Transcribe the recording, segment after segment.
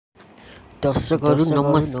दर्शकहरू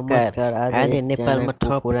नमस्कार। आज नेपालमा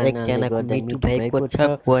थप एकजनाको मृत्यु भएको छ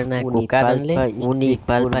कोरोनाको कारणले। उनी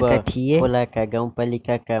पाल्पाका थिए। खोलाका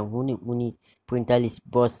गाउँपालिकाका हुन्। उनी 45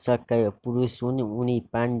 वर्षका पुरुष हुन्। उनी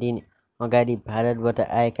 5 दिन अगाडि भारतबाट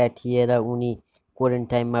आएका थिए र उनी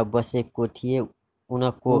क्वारेन्टाइनमा बसेको थिए।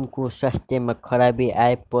 उनको स्वास्थ्यमा खराबी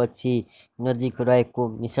आएपछि नजिक रहेको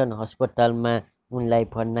मिसन अस्पतालमा उनलाई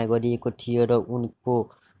भर्ना गरिएको थियो र उनको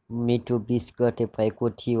मृत्यु 20 गते भएको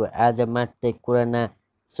थियो। आज मात्रै कोरोना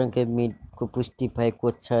सङ्क्रमितको पुष्टि भएको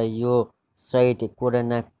छ। यो सहित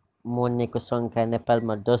कोरोना मर्नेको सङ्ख्या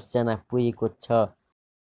नेपालमा 10 जना पुगेको छ।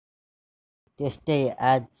 त्यस्तै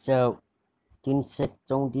आज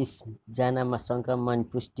 334 जनामा सङ्क्रमण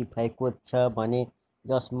पुष्टि भएको छ भने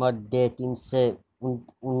जसमध्ये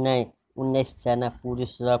 319 जना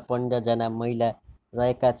पुरुष र 15 जना महिला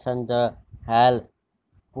रहेका छन् र हाल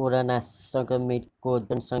कोरोना सङ्क्रमितको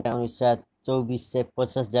जनसङ्ख्या अनुसार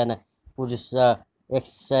 2450 जना पुरुष र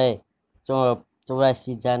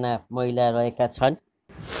 184 जना महिला रहेका छन्।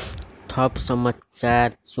 थप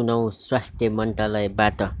समाचार सुनौ स्वास्थ्य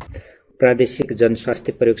मन्त्रालयबाट। प्रादेशिक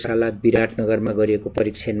जनस्वास्थ्य प्रयोगशाला विराटनगरमा गरिएको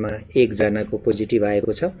परीक्षणमा 1 जनाको पोजिटिभ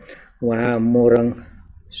आएको छ। उहाँ मोरङ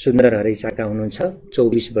सुन्दर हरैसाका हुनुहुन्छ,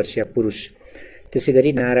 24 वर्षीय पुरुष।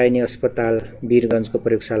 त्यसैगरी नारायणी अस्पताल वीरगञ्जको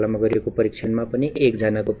प्रयोगशालामा गरिएको परीक्षणमा पनि 1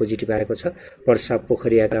 जनाको पोजिटिभ आएको छ। पर्सा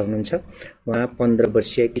पोखरियाका हुनुहुन्छ, उहाँ 15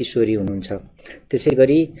 वर्षीय किशोरी हुनुहुन्छ।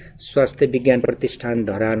 त्यसैगरी स्वास्थ्य विज्ञान प्रतिष्ठान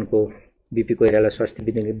धरानको बीपी कोइराला स्वास्थ्य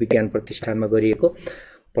विज्ञान प्रतिष्ठानमा गरिएको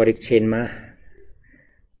परीक्षणमा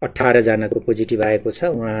 18 जनाको पोजिटिभ आएको छ।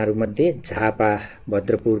 उहाँहरूमध्ये झापा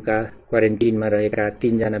भद्रपुरका क्वारेन्टिनमा रहेका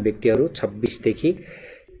 3 जना व्यक्तिहरू 26 देखि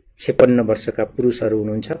 56 वर्षका पुरुषहरू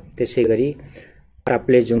हुनुहुन्छ। त्यसैगरी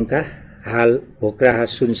ताप्लेजुङका हाल भोक्राहा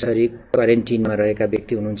सुनसरी क्वारेन्टिनमा रहेका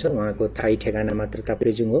व्यक्ति हुनुहुन्छ। उहाँको थाई ठेगाना मात्र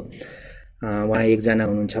ताप्लेजुङ हो। उहाँ 1 जना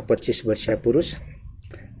हुनुहुन्छ, 25 वर्षीय पुरुष।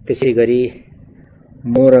 त्यसैगरी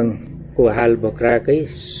मोरङको हाल भोक्राकै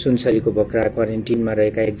सुनसरीको भोक्रा क्वारेन्टिनमा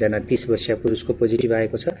रहेका 1 जना 30 वर्षीय पुरुषको पोजिटिभ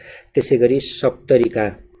आएको छ। त्यसैगरी सप्तरीका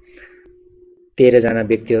 13 जना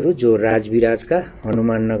व्यक्तिहरू जो राजविराजका,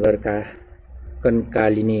 हनुमाननगरका,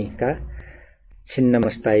 कनकालिनीका,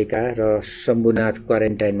 छिन्नमस्ताईका र शम्भुनाथ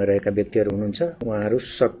क्वारेन्टाइनमा रहेका व्यक्तिहरू हुनुहुन्छ। उहाँहरू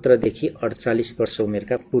 17 देखि 48 वर्ष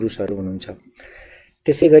उमेरका पुरुषहरू हुनुहुन्छ।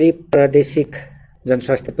 त्यसैगरी प्रादेशिक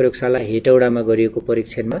जनस्वास्थ्य प्रयोगशाला हेटौडामा गरिएको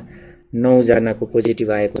परीक्षणमा 9 जनाको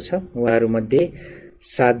पोजिटिभ आएको छ। उहाँहरूमध्ये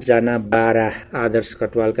 7 जना बारा आदर्श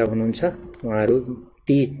कटवालका हुनुहुन्छ। उहाँहरू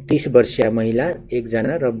 30 वर्षीय महिला 1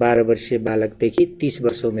 जना र 12 वर्षीय बालकदेखि 30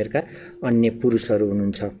 वर्ष उमेरका अन्य पुरुषहरू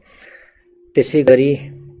हुनुहुन्छ।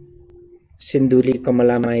 त्यसैगरी सिन्धुली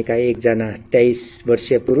कमलामाईका 1 जना 23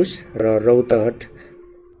 वर्षीय पुरुष र रौतहट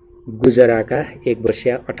गुजराका 1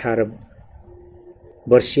 वर्षीय 18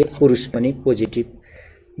 वर्षीय पुरुष पनि पोजिटिभ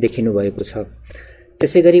देखिनु भएको छ।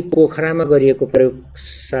 त्यसैगरी पोखराको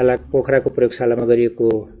प्रयोगशालामा गरिएको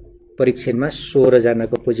परीक्षणमा 16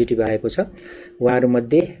 जनाको पोजिटिभ आएको छ।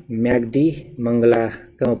 उहाँहरूमध्ये म्याग्दी मङ्गला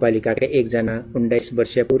गाउँपालिकाका 1 जना 19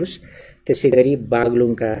 वर्षीय पुरुष। त्यसैगरी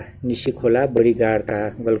बागलुङका निसीखोला बडीगाडका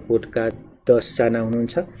गलकोटका 10 जना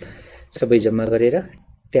हुनुहुन्छ। सबै जम्मा गरेर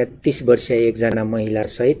 33 वर्षीय 1 जना महिला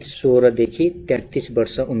सहित 16 देखि 33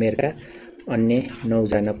 वर्ष उमेरका अन्य 9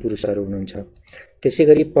 जना पुरुषहरू हुनुहुन्छ।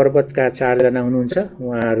 त्यसैगरी पर्वतका 4 जना हुनुहुन्छ।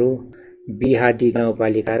 उहाँहरू बिहादी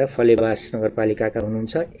गाउँपालिका र फलेवास नगरपालिकाका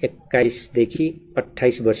हुनुहुन्छ। 21 देखि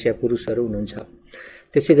 28 वर्षीय पुरुषहरू हुनुहुन्छ।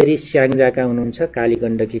 त्यसैगरी स्याङ्जाका हुनुहुन्छ,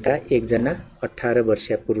 कालीगण्डकीका 1 जना 18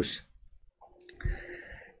 वर्षीय पुरुष।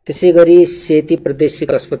 त्यसैगरी सेती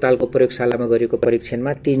प्रादेशिक अस्पतालको प्रयोगशालामा गरिएको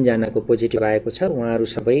परीक्षणमा 3 जनाको पोजिटिभ आएको छ। उहाँहरू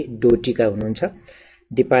सबै डोटीका हुनुहुन्छ।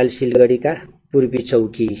 दिपाल सिलगढीका पूर्वी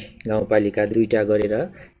चौकी गाउँपालिका 2टा गरेर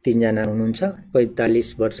 3 जना हुनुहुन्छ।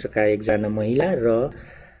 45 वर्षका 1 जना महिला र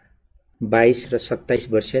 22 र 27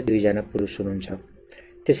 वर्षीय 2 जना पुरुष हुनुहुन्छ।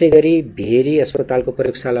 त्यसैगरी भेरी अस्पतालको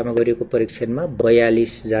प्रयोगशालामा गरिएको परीक्षणमा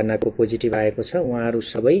 42 जनाको पोजिटिभ आएको छ। उहाँहरू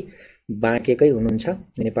सबै बाँकेकै हुनुहुन्छ।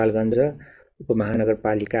 नेपालगञ्ज र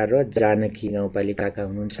उपमहानगरपालिका र जानकी गाउँपालिकाका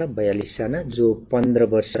हुनुहुन्छ। 42 जना जो 15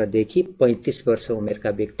 वर्षदेखि 35 वर्ष उमेरका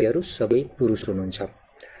व्यक्तिहरू सबै पुरुष हुनुहुन्छ।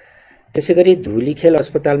 त्यसैगरी धुलीखेल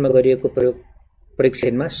अस्पतालमा गरिएको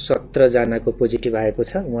परीक्षणमा 17 जनाको पोजिटिभ आएको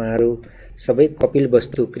छ। उहाँहरू सबै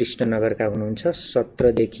कपिलवस्तु कृष्णनगरका हुनुहुन्छ।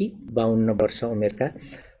 17 देखि 52 वर्ष उमेरका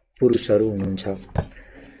पुरुषहरू हुनुहुन्छ।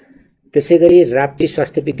 त्यसैगरी राप्ती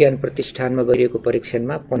स्वास्थ्य विज्ञान प्रतिष्ठानमा गरिएको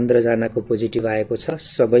परीक्षणमा 15 जनाको पोजिटिभ आएको छ।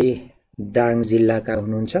 सबै दाङ जिल्लाका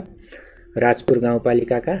हुनुहुन्छ। राजपुर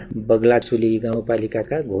गाउँपालिकाका, बगलाचुली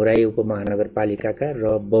गाउँपालिकाका, घोराई उपमहानगरपालिकाका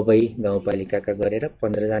र बबई गाउँपालिकाका गरेर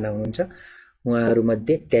 15 जना हुनुहुन्छ।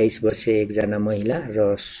 उहाँहरूमध्ये 23 वर्षीय 1 जना महिला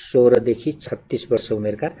र 16 देखि 36 वर्ष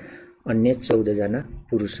उमेरका अन्य 14 जना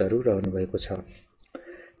पुरुषहरू रहनुभएको छ।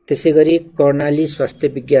 त्यसैगरी कर्णाली स्वास्थ्य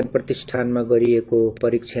विज्ञान प्रतिष्ठानमा गरिएको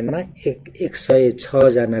परीक्षणमा 106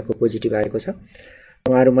 जनाको पोजिटिभ आएको छ।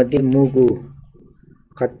 उहाँहरूमध्ये मुगु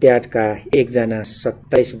खत्याटका 1 जना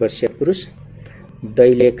 27 वर्षीय पुरुष,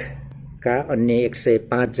 दैलेखका अन्य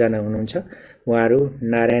 105 जना हुनुहुन्छ। उहाँहरू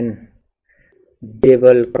नारायण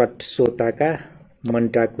देवलकट सोताका,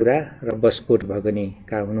 मन्टाकुरा र बस्कोट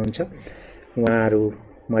भगनीका हुनुहुन्छ। उहाँहरू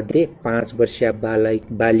मध्ये 5 वर्षीय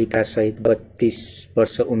बालिका सहित 32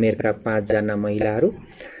 वर्ष उमेरका 5 जना महिलाहरू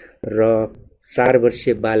र 4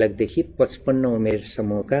 वर्षीय बालकदेखि 55 उमेर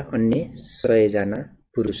समूहका अन्य 100 जना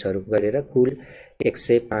पुरुषहरू गरेर कुल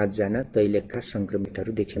 105 जना दैलेखका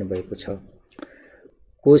संक्रमितहरू देखिनु भएको छ।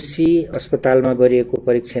 कोशी अस्पतालमा गरिएको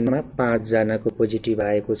परीक्षणमा 5 जनाको पोजिटिभ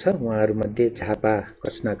आएको छ। उहाँहरूमध्ये झापा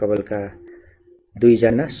कचनाकवलका 2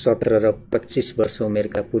 जना 17 र 25 वर्ष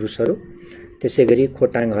उमेरका पुरुषहरू, त्यसैगरी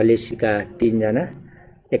खोटाङ हलेसीका 3 जना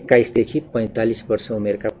 21 देखि 45 वर्ष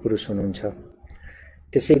उमेरका पुरुष हुनुहुन्छ।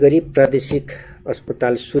 त्यसैगरी प्रादेशिक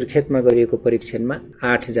अस्पताल सुर्खेतमा गरिएको परीक्षणमा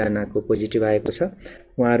 8 जनाको पोजिटिभ आएको छ।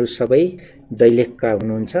 उहाँहरू सबै दैलेखका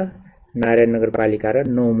हुनुहुन्छ। नारायण नगरपालिका र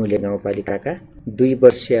नौमुले गाउँपालिकाका 2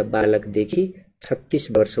 वर्षीय बालकदेखि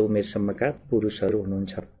 36 वर्ष उमेरसम्मका पुरुषहरू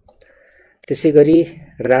हुनुहुन्छ। त्यसैगरी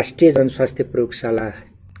राष्ट्रिय जनस्वास्थ्य प्रयोगशाला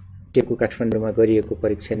टेकु काठमाडौँमा गरिएको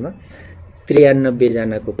परीक्षणमा 93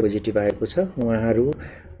 जनाको पोजिटिभ आएको छ। उहाँहरू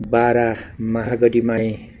 12 महागढीमाई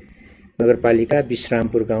नगरपालिका,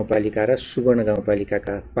 विश्रामपुर गाउँपालिका र सुवर्ण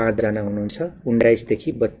गाउँपालिकाका 5 जना हुनुहुन्छ। 19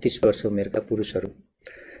 देखि 32 वर्ष उमेरका पुरुषहरू।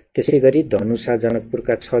 त्यसैगरी धनुषा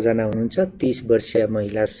जनकपुरका 6 जना हुनुहुन्छ। 30 वर्षीय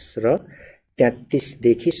महिला र 33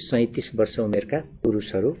 देखि 37 वर्ष उमेरका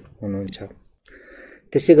पुरुषहरू हुनुहुन्छ।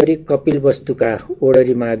 त्यसैगरी कपिलवस्तुका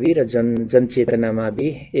ओडरी मावि र जनचेतना मावि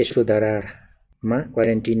यशोधरामा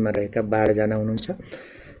क्वारेन्टिनमा रहेका 12 जना हुनुहुन्छ।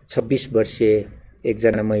 26 वर्षीय 1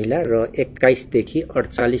 जना महिला र 21 देखि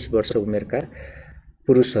 48 वर्ष उमेरका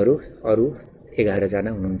पुरुषहरू अरु 11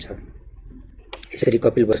 जना हुनुहुन्छ। यसरी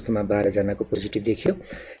कपिलवस्तुमा 12 जनाको पोजिटिभ देखियो।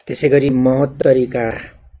 त्यसैगरी महोत्तरीका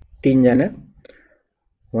 3 जना,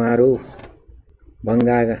 उहाँहरू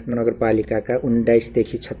भङ्गा नगरपालिकाका 19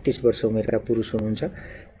 देखि 36 वर्ष उमेरका पुरुष हुनुहुन्छ।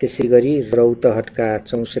 त्यसैगरी रौतहटका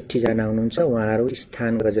 64 जना हुनुहुन्छ। उहाँहरू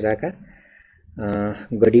स्थान गजराका,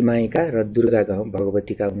 गढीमाईका र दुर्गा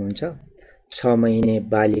भगवतीका हुनुहुन्छ। 6 महिने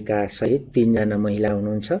बालिका सहित 3 जना महिला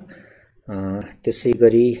हुनुहुन्छ।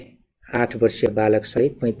 त्यसैगरी 8 वर्षीय बालक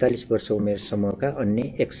सहित 45 वर्ष उमेर समूहका अन्य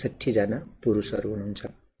 61 जना पुरुषहरू हुनुहुन्छ।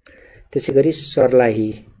 त्यसैगरी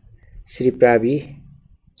सर्लाही, श्रीप्रावी,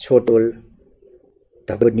 छोटोल,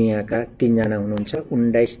 धबनियाका 3 जना हुनुहुन्छ।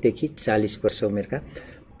 19 देखि 40 वर्ष उमेरका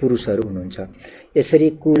पुरुषहरू हुनुहुन्छ। यसरी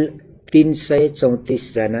कुल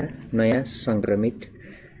 334 जना नयाँ संक्रमित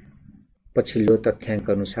पछिल्लो तथ्याङ्क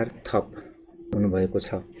अनुसार थप हुनुभएको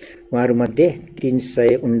छ। उहाँहरूमध्ये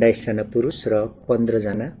 319 जना पुरुष र 15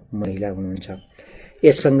 जना महिला हुनुहुन्छ।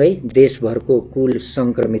 यससँगै देशभरको कुल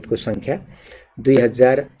संक्रमितको संख्या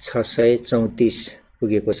 2634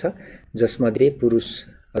 पुगेको छ, जसमध्ये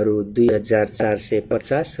पुरुषहरू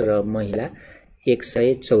 2450 र महिला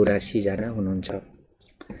 184 जना हुनुहुन्छ।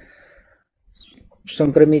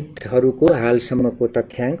 संक्रमितहरूको हालसम्मको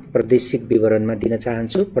तथ्याङ्क प्रादेशिक विवरणमा दिन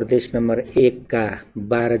चाहन्छु। प्रदेश नम्बर 1 का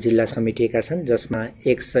 12 जिल्ला समेटिएका छन्, जसमा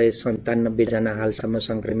 197 जना हालसम्म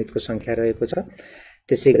संक्रमितको संख्या रहेको छ।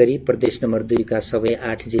 त्यसैगरी प्रदेश नम्बर 2 का सबै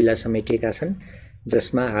 8 जिल्ला समेटिएका छन्,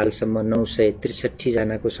 जसमा हालसम्म 963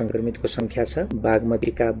 जनाको संक्रमितको संख्या छ।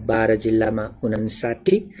 बागमतीका 12 जिल्लामा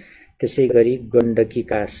 59, त्यसैगरी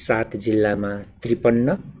गण्डकीका 7 जिल्लामा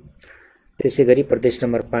 53, त्यसैगरी प्रदेश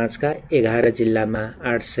नम्बर 5 का 11 जिल्लामा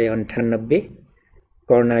 898,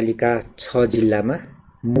 कर्णालीका 6 जिल्लामा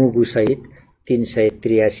मुगु सहित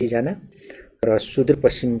 383 जना र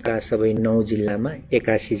सुदूरपश्चिमका सबै 9 जिल्लामा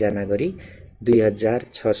 81 जना गरी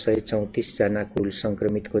 2634 जना कुल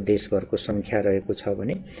संक्रमितको देशभरको संख्या रहेको छ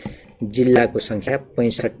भने जिल्लाको संख्या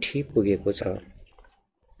 65 पुगेको छ।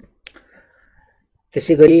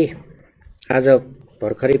 त्यसैगरी आज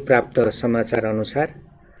भर्खरै प्राप्त समाचार अनुसार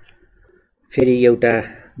फेरि एउटा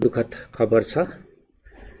दुःखद खबर छ।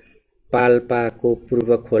 पाल्पाको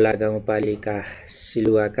पूर्व खोला गाउँपालिका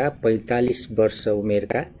सिलुवाका 45 वर्ष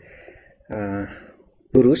उमेरका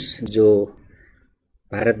पुरुष जो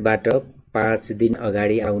भारतबाट 5 दिन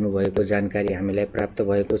अगाडि आउनुभएको जानकारी हामीलाई प्राप्त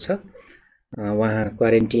भएको छ। उहाँ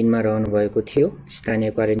क्वारेन्टिनमा रहनुभएको थियो,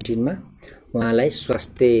 स्थानीय क्वारेन्टिनमा। उहाँलाई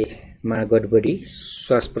स्वास्थ्यमा गडबडी,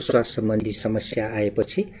 श्वास प्रश्वास सम्बन्धी समस्या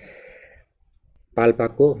आएपछि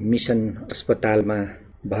पाल्पाको मिसन अस्पतालमा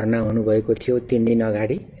भर्ना हुनुभएको थियो 3 दिन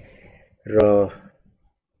अगाडि र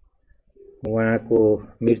उहाँको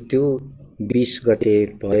मृत्यु 20 गते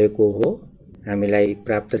भएको हो हामीलाई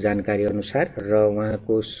प्राप्त जानकारी अनुसार र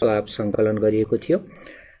उहाँको स्वाब सङ्कलन गरिएको थियो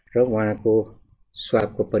र उहाँको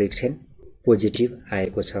स्वाबको परीक्षण पोजिटिभ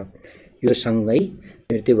आएको छ। यो सँगै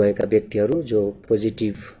मृत्यु भएका व्यक्तिहरू जो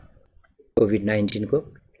पोजिटिभ कोभिड-19 को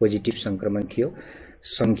पोजिटिभ संक्रमण थियो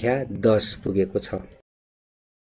संख्या 10 पुगेको छ।